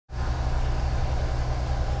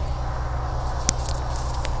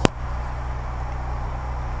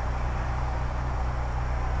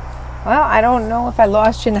Well, I don't know if I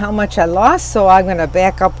lost you and how much I lost, so I'm going to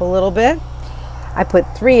back up a little bit. I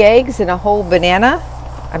put 3 eggs in a whole banana.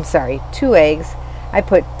 I'm sorry, 2 eggs. I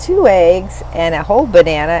put 2 eggs and a whole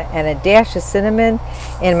banana and a dash of cinnamon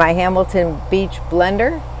in my Hamilton Beach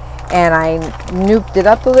blender. And I nuked it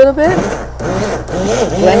up a little bit,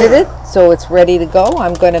 blended it, so it's ready to go.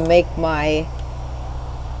 I'm going to make my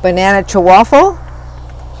banana chaffle.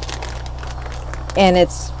 And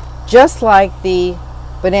it's just like the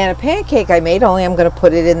banana pancake I made, only I'm going to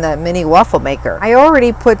put it in the mini waffle maker. I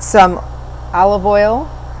already put some olive oil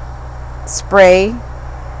spray.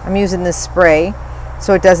 I'm using this spray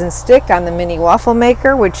so it doesn't stick on the mini waffle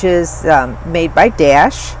maker, which is made by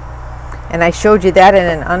Dash. And I showed you that in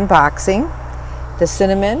an unboxing. The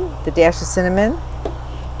cinnamon, the dash of cinnamon.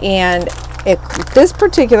 And this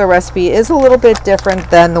particular recipe is a little bit different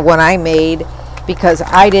than the one I made because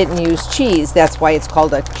I didn't use cheese. That's why it's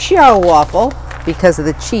called a chow waffle, because of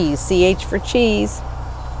the cheese, CH for cheese.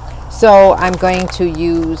 So I'm going to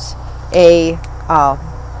use a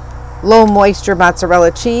low moisture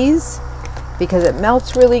mozzarella cheese because it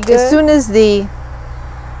melts really good. As soon as the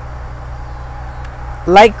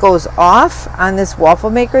light goes off on this waffle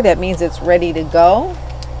maker, that means it's ready to go.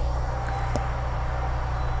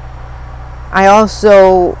 I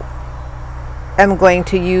also am going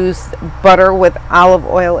to use butter with olive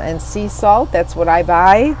oil and sea salt. That's what I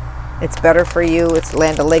buy. It's better for you. It's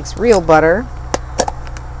Land O'Lakes real butter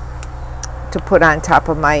to put on top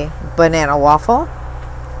of my banana waffle.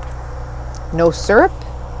 No syrup.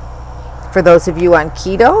 For those of you on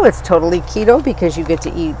keto, it's totally keto because you get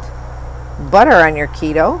to eat butter on your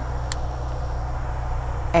keto.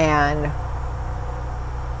 And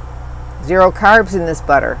 0 carbs in this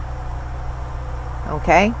butter.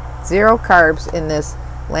 Okay? 0 carbs in this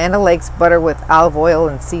Land O'Lakes butter with olive oil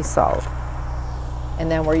and sea salt. And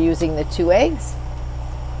then we're using the 2 eggs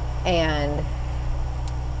and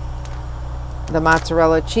the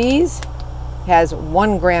mozzarella cheese has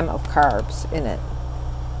 1 gram of carbs in it.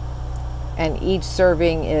 And each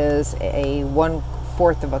serving is a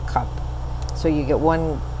 1/4 of a cup. So you get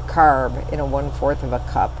 1 carb in a 1/4 of a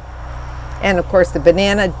cup. And of course the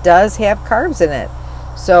banana does have carbs in it.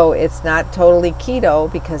 So it's not totally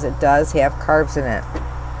keto because it does have carbs in it.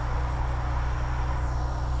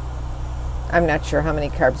 I'm not sure how many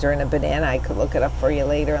carbs are in a banana. I could look it up for you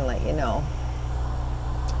later and let you know.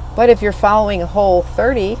 But if you're following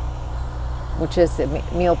Whole30, which is the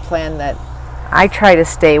meal plan that I try to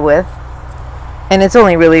stay with, and it's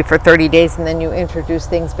only really for 30 days and then you introduce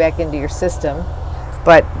things back into your system.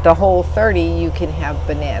 But the Whole30, you can have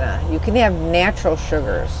banana. You can have natural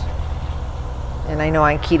sugars. And I know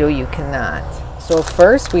on keto you cannot. So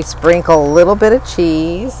first we sprinkle a little bit of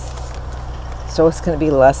cheese. So it's going to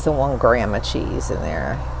be less than 1 gram of cheese in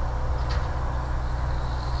there.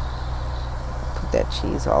 Put that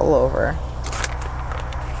cheese all over.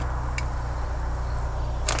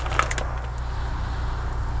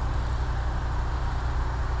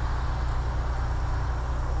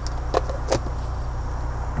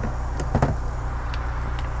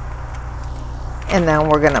 And then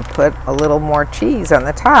we're going to put a little more cheese on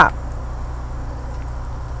the top.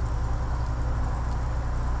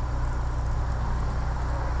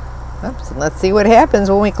 Oops, and let's see what happens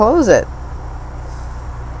when we close it.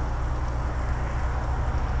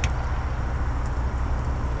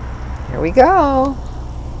 Here we go.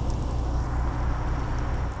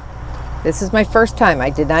 This is my first time. I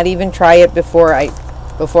did not even try it before I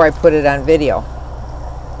put it on video.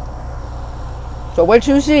 So what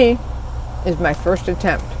you see is my first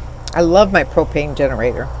attempt. I love my propane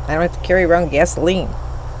generator. I don't have to carry around gasoline.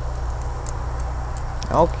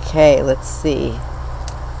 Okay, let's see.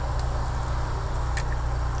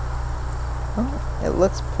 Oh, it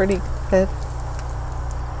looks pretty good.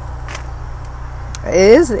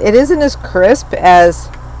 It isn't as crisp as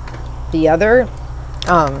the other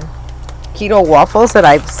keto waffles that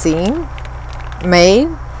I've seen made.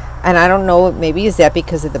 And I don't know, maybe is that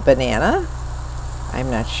because of the banana? I'm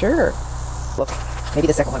not sure. Look, maybe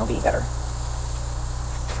the second one will be better.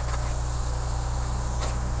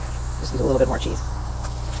 Just use a little bit more cheese.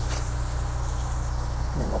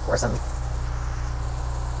 And then we'll pour some.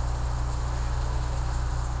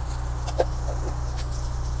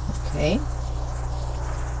 Okay.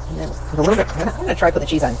 And then put a little bit, I'm going to try putting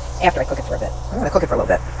the cheese on after I cook it for a bit. I'm going to cook it for a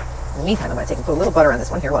little bit. In the meantime, I'm going to take and put a little butter on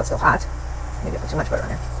this one here while it's still hot. Maybe I put too much butter on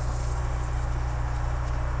there.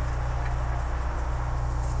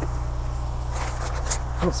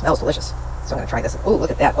 Oh, it smells delicious. So I'm going to try this. Oh,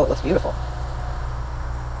 look at that. Oh, it looks beautiful.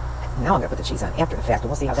 Now I'm going to put the cheese on after the fact,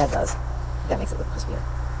 and we'll see how that does. That makes it look crispier.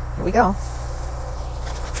 Here we go.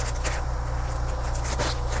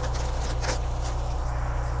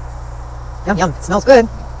 Yum, yum. It smells good.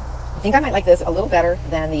 I think I might like this a little better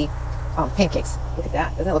than the pancakes. Look at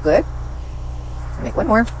that. Doesn't it look good? Make one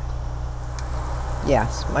more.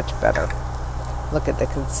 Yes, much better. Look at the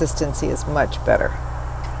consistency is much better.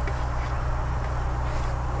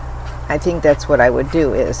 I think that's what I would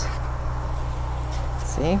do is,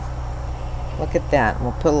 see, look at that.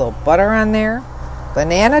 We'll put a little butter on there.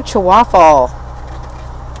 Banana chaffle.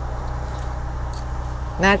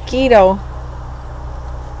 Not keto.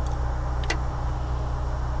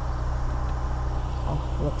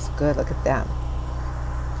 Oh, looks good. Look at that.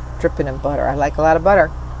 Dripping in butter. I like a lot of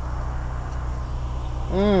butter.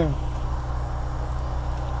 Mmm.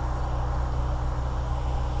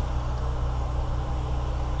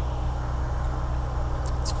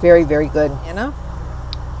 It's very, very good. Banana.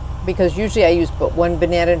 Because usually I use but one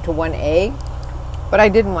banana into one egg. But I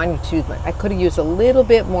didn't want to choose much. I could have used a little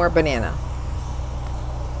bit more banana.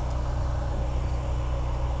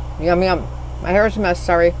 Yum, yum. My hair is a mess,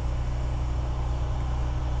 sorry.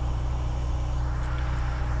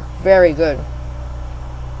 Very good.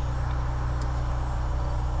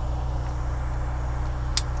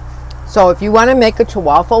 So if you want to make a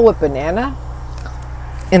chaffle with banana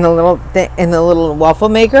in the little waffle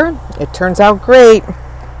maker, it turns out great.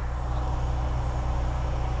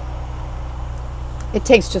 It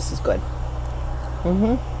tastes just as good.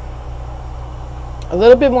 A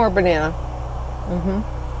little bit more banana.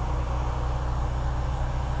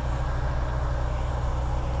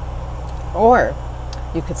 Or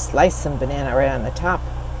you could slice some banana right on the top.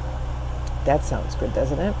 That sounds good,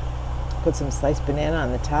 doesn't it? Put some sliced banana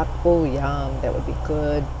on the top. Oh, yum. That would be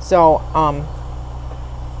good. So,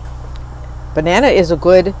 banana is a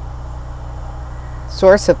good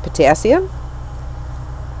source of potassium.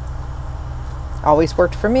 Always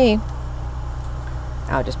worked for me.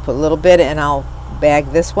 I'll just put a little bit and I'll bag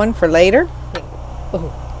this one for later.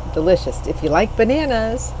 Oh, delicious. If you like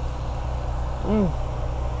bananas.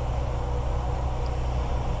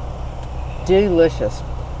 Delicious.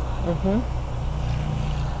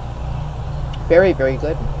 Very, very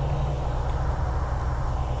good.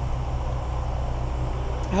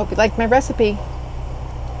 I hope you liked my recipe.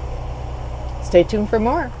 Stay tuned for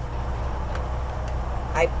more.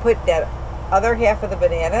 I put that other half of the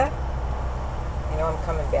banana, you know I'm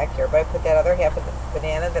coming back here, but I put that other half of the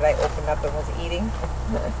banana that I opened up and was eating.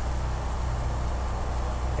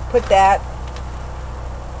 I put that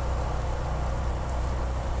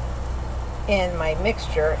in my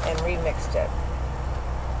mixture and remixed it.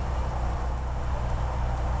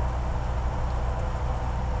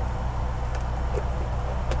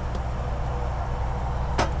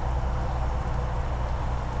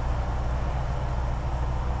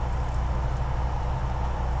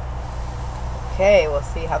 Okay, we'll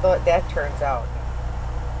see how that turns out.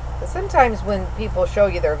 But sometimes when people show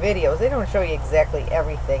you their videos, they don't show you exactly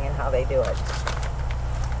everything and how they do it.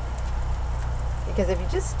 Because if you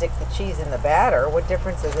just stick the cheese in the batter, what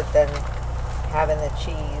difference is it than having the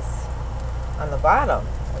cheese on the bottom?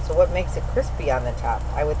 And so what makes it crispy on the top?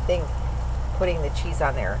 I would think putting the cheese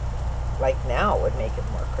on there like now would make it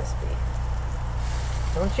more crispy.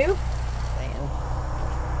 Don't you?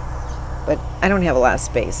 But I don't have a lot of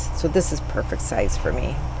space, so this is perfect size for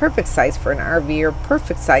me. Perfect size for an RV'r,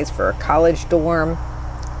 perfect size for a college dorm.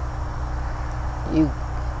 You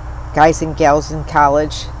guys and gals in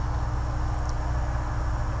college.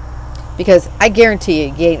 Because I guarantee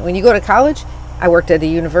you gain, when you go to college, I worked at a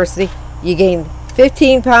university, you gain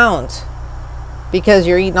 15 pounds because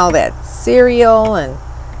you're eating all that cereal and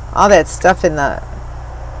all that stuff in the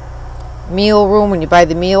meal room when you buy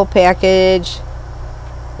the meal package.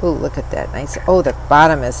 Ooh, look at that. Nice. Oh, the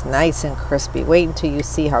bottom is nice and crispy. Wait until you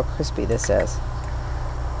see how crispy this is.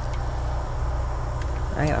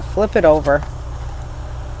 I'm going to flip it over.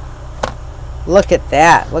 Look at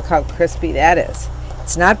that. Look how crispy that is.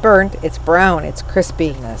 It's not burnt. It's brown. It's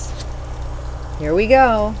crispiness. Here we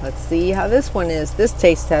go. Let's see how this one is. This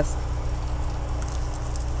taste test.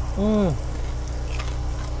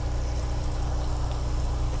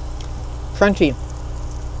 Crunchy.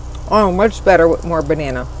 Oh, much better with more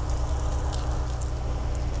banana.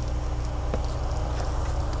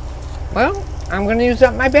 Well, I'm going to use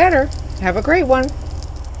up my batter. Have a great one.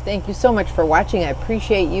 Thank you so much for watching. I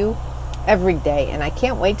appreciate you every day, and I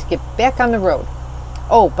can't wait to get back on the road.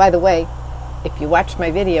 Oh, by the way, if you watched my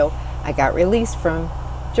video, I got released from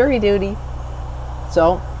jury duty.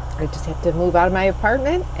 So I just have to move out of my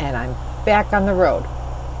apartment, and I'm back on the road.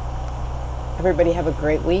 Everybody have a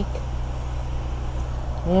great week.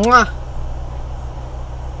 Mwah!